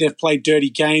 I think they've played dirty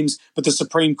games, but the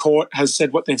Supreme Court has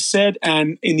said what they've said.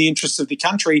 And in the interests of the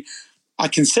country, I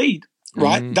concede.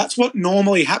 right? That's what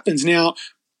normally happens. Now,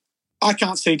 I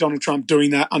can't see Donald Trump doing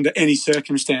that under any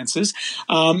circumstances.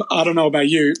 I don't know about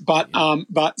you, but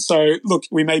so look,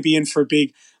 we may be in for a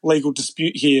big legal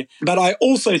dispute here. But I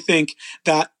also think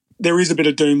that there is a bit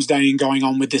of doomsdaying going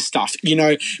on with this stuff. You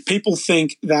know, people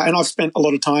think that, and I've spent a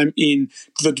lot of time in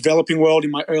the developing world in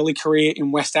my early career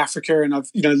in West Africa, and I've,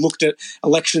 you know, looked at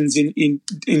elections in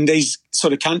these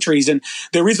sort of countries, and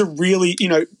there is a really, you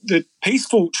know, the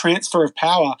peaceful transfer of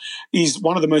power is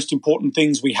one of the most important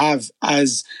things we have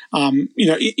as, you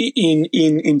know,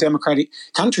 in democratic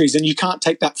countries, and you can't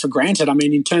take that for granted. I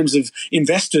mean, in terms of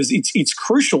investors, it's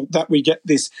crucial that we get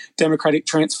this democratic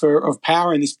transfer of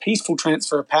power and this peaceful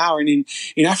transfer of power. And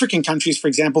in African countries, for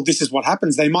example, this is what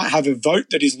happens. They might have a vote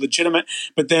that is legitimate,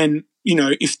 but then, you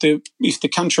know, if the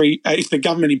country, if the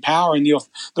government in power and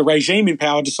the regime in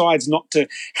power decides not to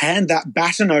hand that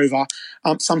baton over,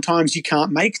 sometimes you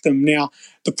can't make them. Now,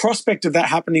 the prospect of that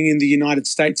happening in the United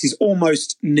States is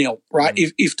almost nil, right?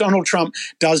 If Donald Trump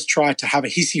does try to have a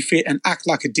hissy fit and act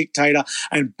like a dictator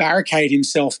and barricade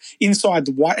himself inside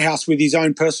the White House with his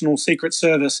own personal Secret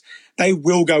Service, they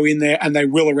will go in there and they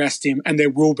will arrest him, and there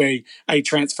will be a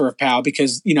transfer of power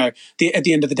because, you know, at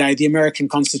the end of the day, the American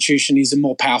Constitution is a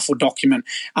more powerful document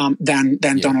than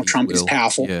Donald Trump is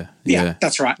powerful. Yeah,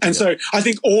 that's right. And so I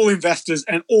think all investors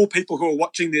and all people who are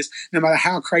watching this, no matter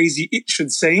how crazy it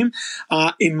should seem,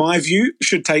 in my view,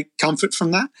 should take comfort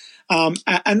from that.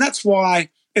 And that's why,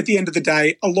 at the end of the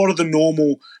day, a lot of the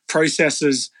normal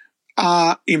processes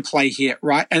are in play here,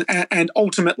 right? And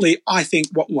ultimately, I think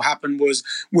what will happen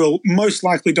will most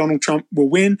likely Donald Trump will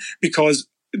win because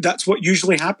that's what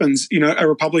usually happens. You know, a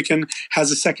Republican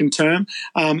has a second term,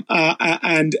 and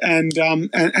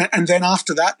then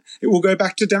after that, it will go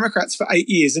back to Democrats for 8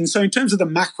 years. And so, in terms of the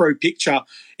macro picture,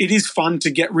 it is fun to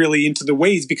get really into the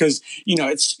weeds because, you know,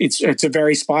 it's a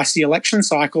very spicy election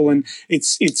cycle, and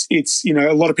it's you know,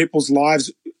 a lot of people's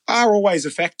lives are always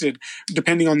affected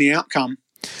depending on the outcome.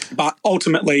 But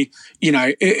ultimately, you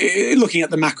know, looking at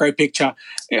the macro picture,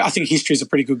 I think history is a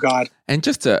pretty good guide. And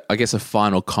just, I guess, a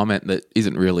final comment that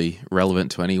isn't really relevant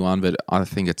to anyone, but I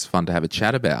think it's fun to have a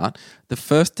chat about. The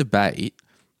first debate,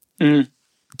 do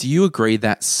you agree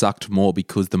that sucked more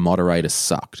because the moderator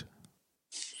sucked?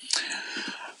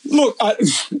 Look,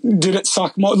 did it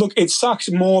suck more? Look, it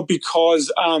sucked more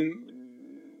because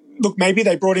look, maybe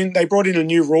they brought in a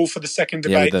new rule for the second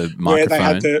debate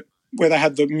where they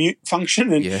had the mute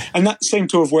function, and that seemed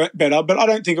to have worked better. But I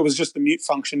don't think it was just the mute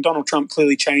function. Donald Trump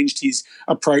clearly changed his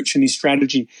approach and his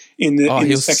strategy in the second debate.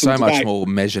 He was so much more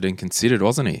measured and considered,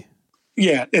 wasn't he?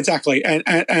 Yeah, exactly.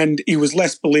 And he was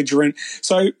less belligerent.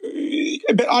 So,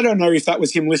 but I don't know if that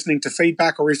was him listening to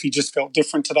feedback or if he just felt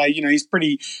different today. You know, he's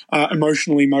pretty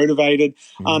emotionally motivated.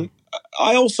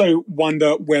 I also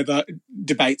wonder whether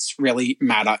debates really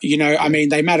matter. You know, I mean,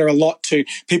 they matter a lot to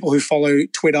people who follow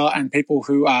Twitter and people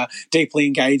who are deeply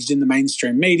engaged in the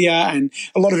mainstream media. And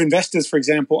a lot of investors, for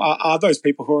example, are those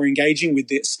people who are engaging with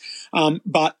this.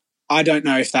 But I don't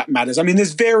know if that matters. I mean,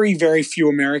 there's very, very few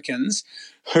Americans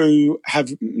who have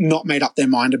not made up their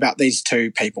mind about these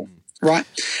two people, right?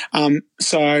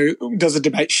 So does a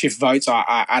debate shift votes?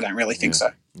 I don't really think so.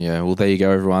 Yeah, well, there you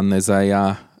go, everyone. There's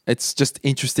it's just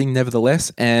interesting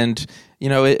nevertheless. And, you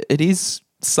know, it is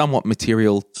somewhat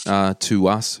material to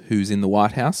us who's in the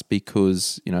White House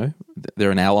because, you know,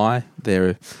 they're an ally.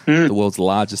 They're the world's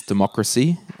largest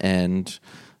democracy. And,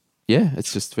 yeah,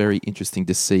 it's just very interesting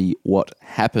to see what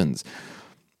happens.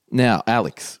 Now,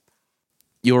 Alex,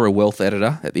 you're a wealth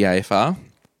editor at the AFR.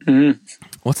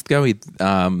 What's going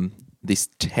with this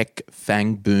tech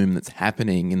FANG boom that's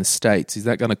happening in the States? Is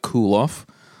that going to cool off?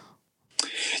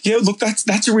 Yeah, look,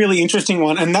 that's a really interesting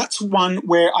one. And that's one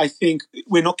where I think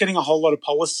we're not getting a whole lot of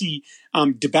policy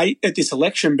debate at this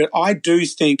election. But I do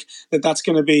think that that's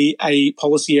going to be a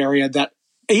policy area that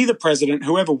either president,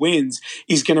 whoever wins,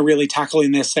 is going to really tackle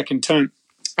in their second term.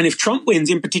 And if Trump wins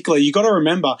in particular, you got to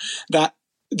remember that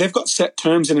they've got set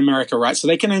terms in America, right? So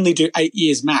they can only do 8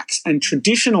 years max. And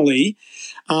traditionally,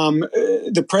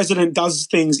 the president does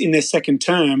things in their second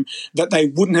term that they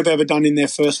wouldn't have ever done in their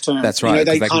first term. That's right,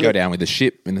 because they can go down with the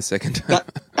ship in the second term.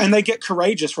 And they get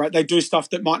courageous, right? They do stuff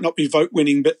that might not be vote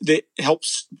winning, but that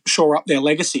helps shore up their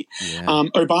legacy. Yeah.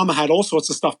 Obama had all sorts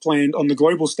of stuff planned on the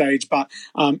global stage, but,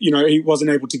 you know, he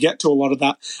wasn't able to get to a lot of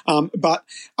that. But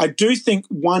I do think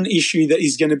one issue that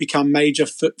is going to become major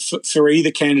for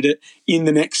either candidate in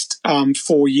the next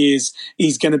 4 years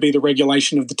is going to be the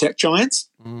regulation of the tech giants.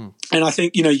 And I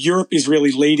think, Europe is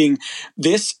really leading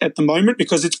this at the moment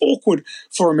because it's awkward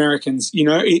for Americans,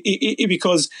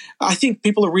 because I think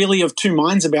people are really of two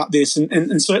minds about this.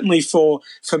 And certainly for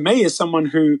me, as someone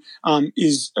who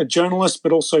is a journalist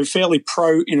but also fairly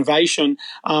pro-innovation,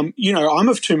 I'm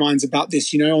of two minds about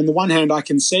this. On the one hand, I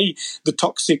can see the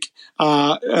toxic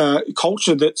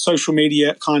culture that social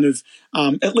media kind of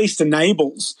at least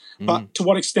enables. But to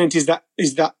what extent is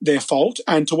that their fault?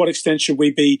 And to what extent should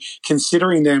we be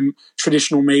considering them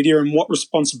traditional media, and what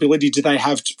responsibility do they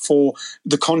have for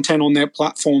the content on their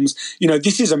platforms?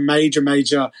 This is a major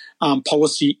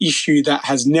policy issue that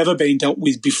has never been dealt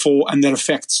with before and that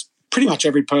affects pretty much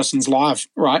every person's life,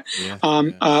 right?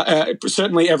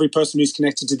 Certainly every person who's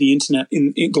connected to the internet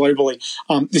globally,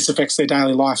 this affects their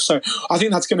daily life. So I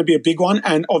think that's going to be a big one.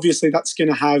 And obviously that's going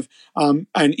to have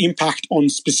an impact on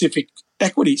specific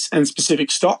equities and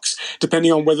specific stocks,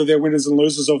 depending on whether they're winners and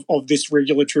losers of this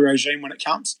regulatory regime when it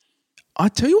comes. I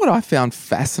tell you what I found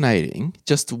fascinating,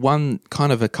 just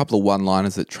a couple of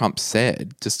one-liners that Trump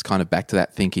said, just kind of back to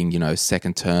that thinking,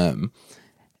 second term.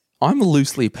 I'm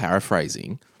loosely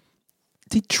paraphrasing.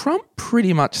 Did Trump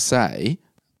pretty much say,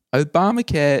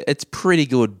 Obamacare, it's pretty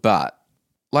good, but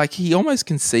he almost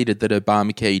conceded that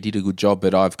Obamacare, you did a good job,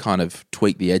 but I've kind of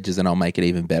tweaked the edges and I'll make it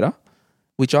even better,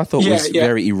 which I thought was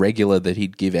very irregular that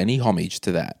he'd give any homage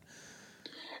to that.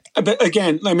 But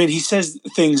again, he says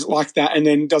things like that and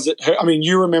then does it hurt?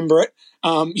 You remember it.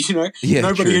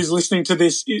 Nobody who's listening to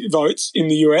this votes in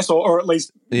the US, or at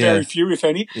least very few, if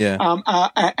any.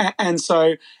 And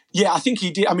so, I think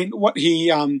he did. What he,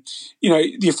 the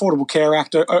Affordable Care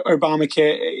Act,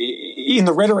 Obamacare, in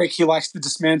the rhetoric, he likes to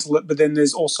dismantle it, but then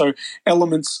there's also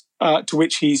elements to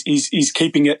which he's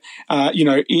keeping it,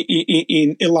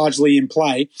 in largely in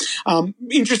play.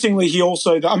 Interestingly, he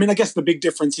also, I guess the big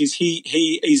difference is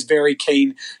he is very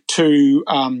keen to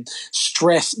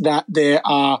stress that there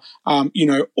are,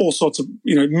 all sorts of,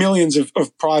 millions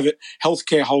of private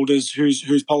healthcare holders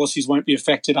whose policies won't be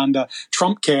affected under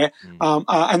Trump care,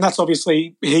 and that's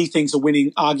obviously he thinks a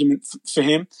winning argument for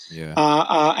him.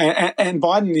 And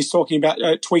Biden is talking about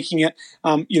tweaking it,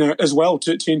 as well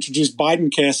to introduce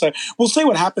Biden care. So we'll see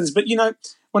what happens. But,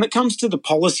 when it comes to the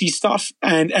policy stuff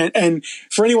and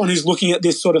for anyone who's looking at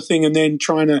this sort of thing and then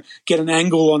trying to get an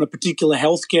angle on a particular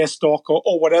healthcare stock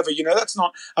or whatever, that's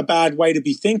not a bad way to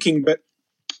be thinking. But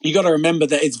you got to remember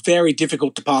that it's very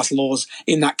difficult to pass laws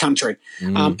in that country.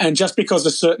 And just because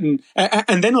a certain –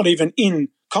 and they're not even in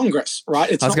Congress,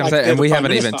 right? I was going to say, and we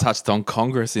haven't even touched on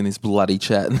Congress in this bloody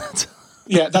chat.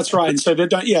 Yeah, that's right. And so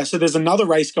so there's another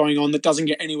race going on that doesn't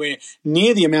get anywhere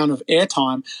near the amount of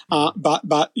airtime. But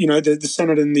the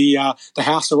Senate and the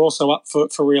House are also up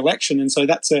for re-election, and so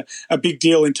that's a big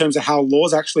deal in terms of how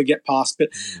laws actually get passed. But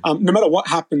no matter what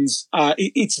happens,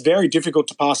 it's very difficult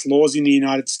to pass laws in the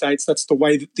United States. That's the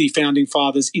way that the founding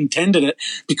fathers intended it,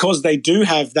 because they do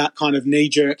have that kind of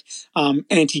knee-jerk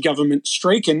anti-government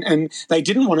streak, and they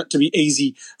didn't want it to be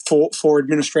easy for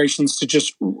administrations to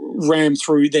just ram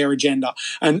through their agenda.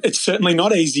 And it's certainly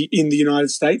not easy in the United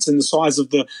States, and the size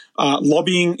of the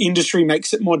lobbying industry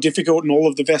makes it more difficult, and all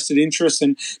of the vested interests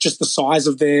and just the size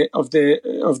of their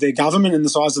government and the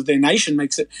size of their nation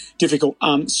makes it difficult.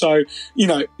 So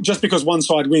just because one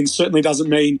side wins certainly doesn't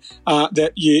mean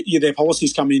that their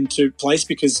policies come into place,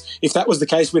 because if that was the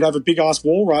case, we'd have a big ass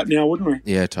wall right now, wouldn't we?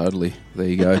 Yeah, totally. There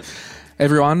you go.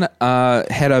 Everyone,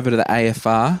 head over to the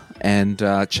AFR and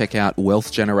check out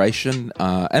Wealth Generation,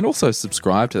 and also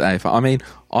subscribe to the AFR.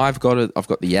 I've got it. I've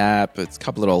got the app. It's a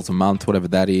couple of dollars a month, whatever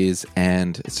that is,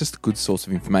 and it's just a good source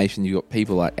of information. You've got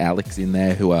people like Alex in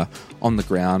there who are on the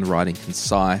ground writing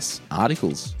concise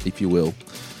articles, if you will.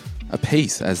 A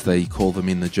piece, as they call them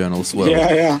in the journalist world.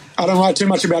 Yeah. I don't write too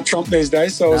much about Trump these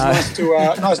days, so it's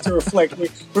nice to reflect.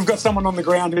 We've got someone on the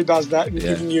ground who does that and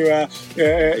giving you,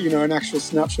 an actual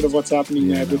snapshot of what's happening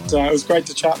there. But it was great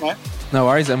to chat, mate. No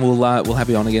worries, and we'll have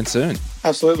you on again soon.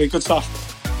 Absolutely, good stuff.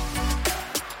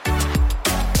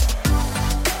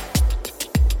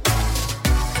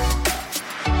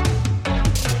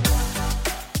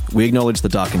 We acknowledge the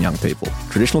Darkin Young people,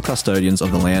 traditional custodians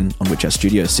of the land on which our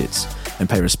studio sits, and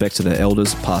pay respect to their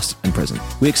elders, past and present.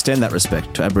 We extend that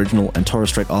respect to Aboriginal and Torres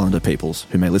Strait Islander peoples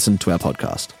who may listen to our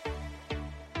podcast.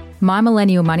 My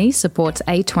Millennial Money supports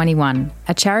A21,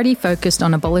 a charity focused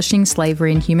on abolishing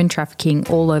slavery and human trafficking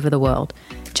all over the world.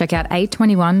 Check out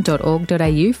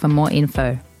a21.org.au for more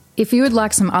info. If you would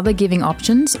like some other giving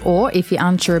options, or if you're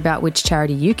unsure about which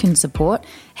charity you can support,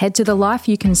 head to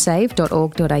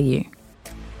thelifeyoucansave.org.au.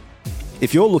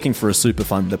 If you're looking for a super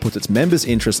fund that puts its members'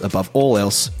 interests above all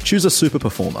else, choose a super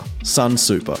performer, Sun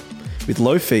Super. With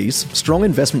low fees, strong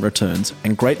investment returns,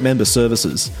 and great member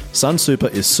services,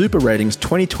 Sunsuper is Super Ratings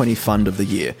 2020 Fund of the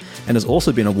Year and has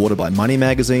also been awarded by Money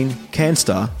Magazine,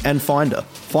 CanStar, and Finder.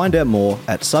 Find out more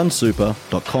at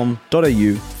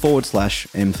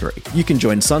sunsuper.com.au/M3. You can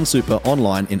join Sunsuper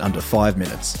online in under 5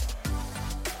 minutes.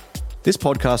 This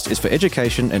podcast is for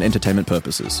education and entertainment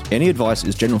purposes. Any advice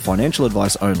is general financial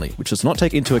advice only, which does not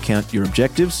take into account your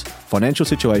objectives, financial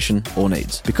situation, or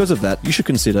needs. Because of that, you should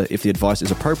consider if the advice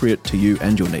is appropriate to you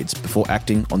and your needs before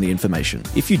acting on the information.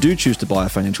 If you do choose to buy a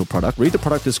financial product, read the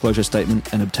product disclosure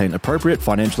statement and obtain appropriate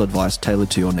financial advice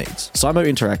tailored to your needs. Simo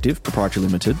Interactive Proprietary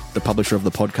Limited, the publisher of the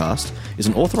podcast, is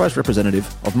an authorised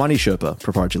representative of Money Sherpa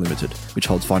Proprietary Limited, which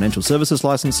holds financial services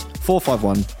license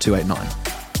 451289.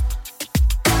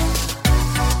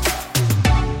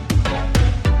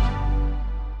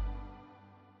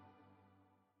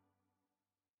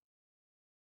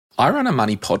 I run a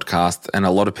money podcast and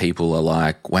a lot of people are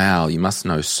like, wow, you must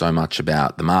know so much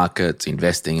about the markets,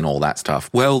 investing and all that stuff.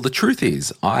 Well, the truth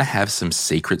is I have some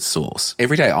secret sauce.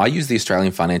 Every day I use the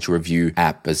Australian Financial Review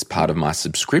app as part of my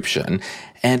subscription,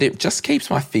 and it just keeps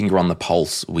my finger on the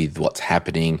pulse with what's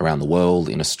happening around the world,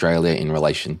 in Australia, in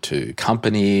relation to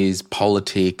companies,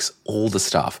 politics, all the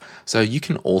stuff. So you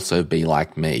can also be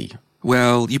like me.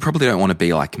 Well, you probably don't want to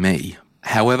be like me.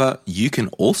 However, you can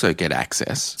also get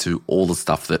access to all the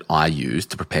stuff that I use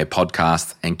to prepare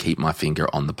podcasts and keep my finger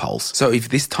on the pulse. So if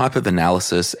this type of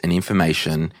analysis and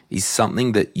information is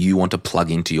something that you want to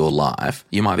plug into your life,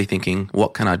 you might be thinking,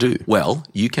 what can I do? Well,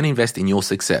 you can invest in your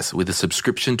success with a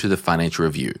subscription to the Financial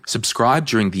Review. Subscribe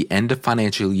during the end of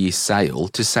financial year sale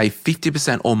to save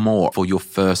 50% or more for your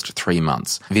first 3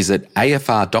 months. Visit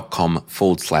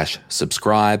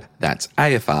afr.com/subscribe. That's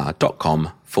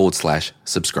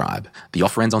afr.com/subscribe. The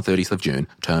offer ends on 30th of June.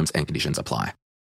 Terms and conditions apply.